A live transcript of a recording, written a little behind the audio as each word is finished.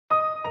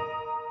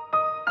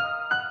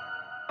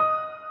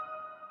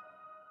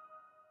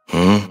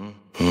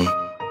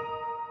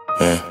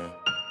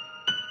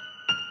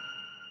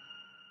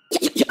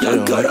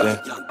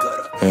gutter.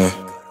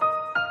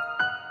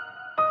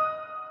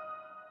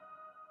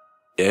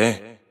 Yeah,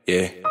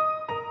 yeah.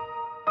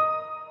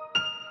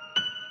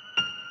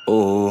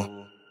 Ooh.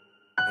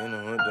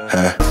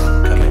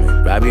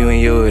 Robbie, when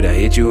you would, I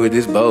hit you with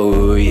this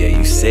bow. Yeah,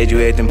 you said you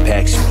had them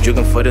packs, you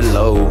jugging for the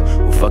low.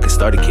 Well, fucking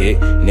start a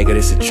kid, nigga,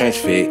 this a trench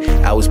fit.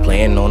 I was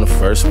playing on the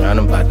first round,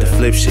 I'm about to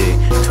flip shit.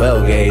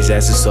 12 gauge,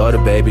 that's a sorta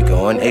baby,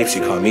 going ape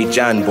shit. Call me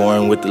John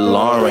Bourne with the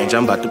long range,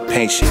 I'm about to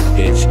paint shit,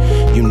 bitch.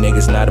 You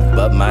niggas not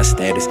above my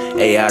standards.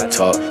 AI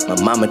talk,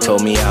 my mama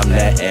told me I'm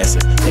that answer.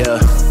 Yeah,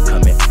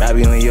 come in,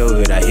 Robbie, when you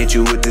would, I hit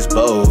you with this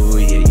bow.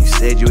 Yeah, you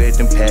said you had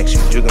them packs, you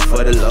jugging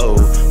for the low.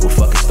 Well,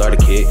 fucking start a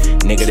kid,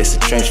 nigga, this a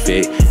trench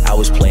fit. I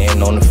was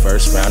playing on the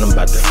first round, I'm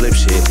about to flip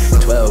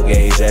shit. 12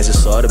 gauge, as a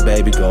sorta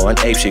baby, going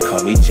ape shit.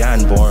 Call me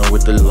John Bourne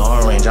with the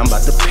long range, I'm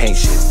about to paint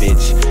shit,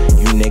 bitch.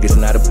 You niggas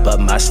not above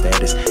my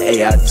standards.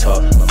 AI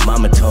talk, my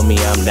mama told me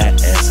I'm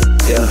that answer.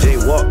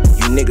 MJ walk,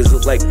 you niggas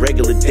look like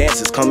regular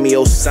dancers. Call me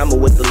Osama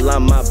with the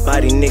line, my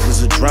body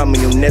niggas a drama.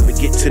 You'll never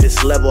get to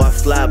this level, I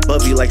fly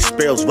above you like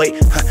sparrows. Wait,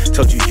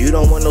 told you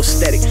don't want no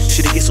static,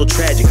 shit'll get so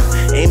tragic.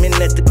 Aiming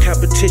at the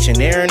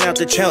competition, airing out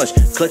the challenge.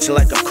 Clutching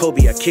like I'm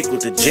Kobe, I kick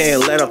with the J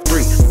and let off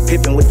 3.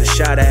 Pippin' with the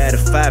shot, I had a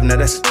 5, now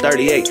that's a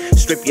 38.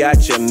 Strip you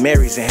out your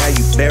Marys and how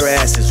you bare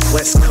asses.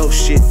 West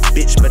Coast shit,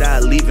 bitch, but I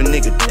leave a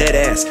nigga dead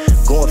ass.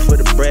 Going for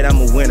the bread,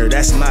 I'm a winner,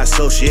 that's my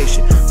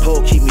association.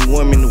 Pole keep me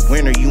warm in the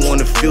winter, you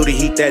wanna feel the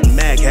heat, that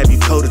mag, have you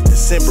cold as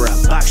December, I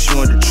box you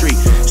on the tree.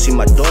 See,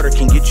 my daughter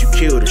can get you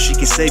killed, or she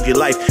can save your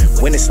life.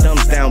 When it's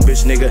thumbs down,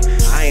 bitch, nigga,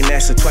 I ain't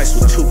asking twice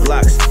with 2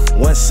 Glocks.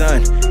 One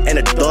son and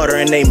a daughter,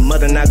 and they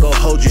mother not gon'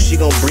 hold you, she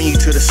gon' bring you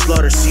to the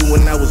slaughter. See,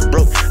 when I was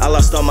broke, I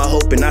lost all my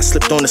hope and I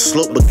slipped on the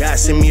slope, but God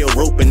sent me a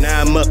rope and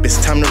now I'm up,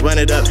 it's time to run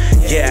it up.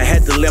 Yeah, I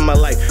had to live my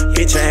life,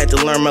 bitch, I had to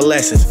learn my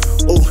lessons.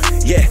 Ooh,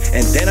 yeah,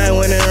 and then I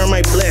went and earned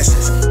my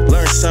blessings.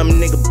 Learn something,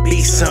 nigga,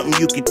 be something,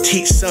 you can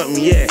teach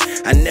something, yeah.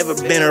 I never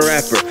been a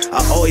rapper,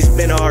 I always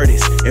been an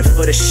artist. And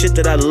for the shit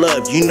that I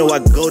love, you know I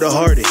go the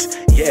hardest.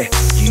 Yeah,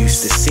 you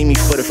used to see me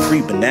for the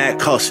free, but now it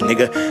costs,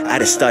 nigga. I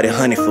done started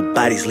hunting for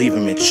bodies, leave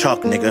them in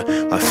chalk,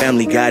 nigga. My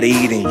family gotta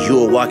eat and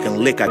you a walking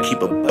lick. I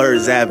keep a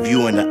bird's eye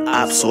view in the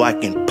op so I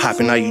can pop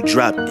and now you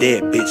drop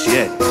dead, bitch,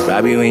 yeah.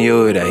 Robbie, when you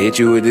would, I hit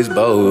you with this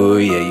bow.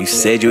 Yeah, you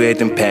said you had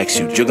them packs,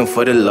 you jugging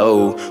for the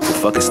low. Well,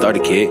 fucking start a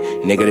kid,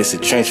 nigga, this a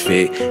trench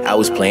fit. I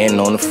was playing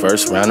on the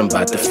first round, I'm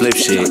about to flip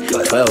shit.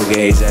 12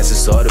 gauge, that's a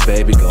sorta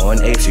baby,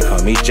 going ape shit.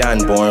 Call me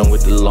John Bourne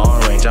with the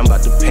long range, I'm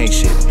about to paint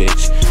shit,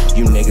 bitch.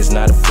 You niggas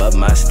not above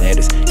my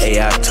standards.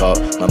 AI talk,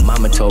 my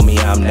mama told me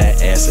I'm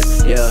that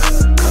answer. Yeah,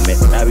 come in,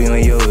 Robbie,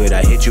 when you would,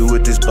 I hit you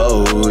with this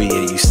bow.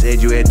 Yeah, you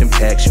said you had them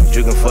packs, you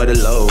jugging for the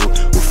low.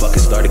 Well, fucking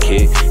start a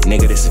kid,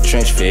 nigga, this a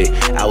trench fit.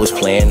 I was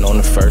playing on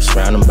the first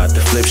round, I'm about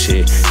to flip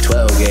shit.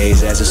 12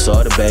 gauge, as a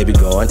sorta baby,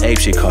 going ape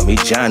shit. Call me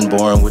John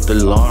Bourne with the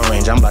long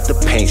range, I'm about to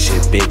paint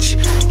shit, bitch.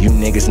 You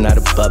niggas not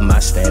above my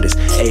standards.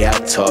 AI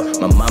talk,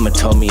 my mama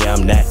told me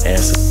I'm that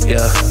answer.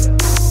 Yeah.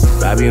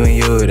 Robbie, when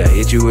you would, I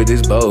hit you with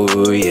this bow.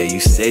 Yeah, you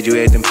said you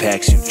had them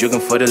packs, you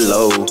jugging for the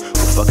low. Well,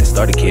 fucking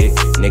start a kid,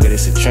 nigga,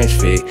 this a trench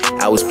fit.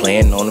 I was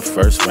playing on the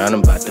first round,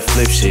 I'm about to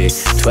flip shit.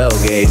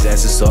 12 gauge,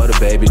 that's a sorta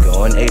baby,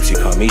 going ape shit.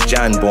 Call me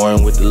John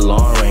Bourne with the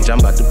long range, I'm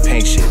about to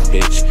paint shit,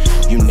 bitch.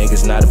 You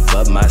niggas not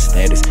above my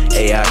standards.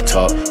 AI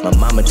talk, my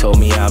mama told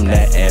me I'm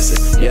that answer.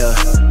 Yeah,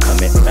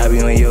 come in,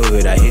 Robbie, when you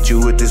would, I hit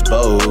you with this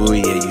bow.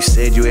 Yeah, you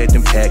said you had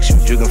them packs, you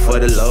jugging for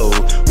the low.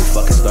 Well,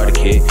 fucking start a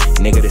kid,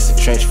 nigga, this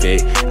a trench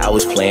fit. I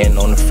was playing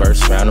on the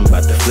first round, I'm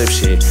about to flip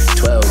shit.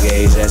 12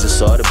 gauge, as a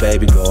sorta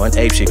baby, going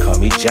ape shit. Call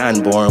me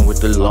John Bourne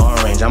with the long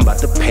range, I'm about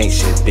to paint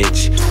shit,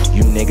 bitch.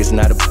 You niggas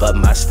not above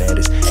my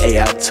standards.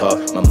 AI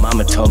talk, my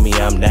mama told me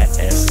I'm that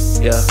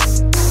answer.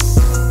 Yeah.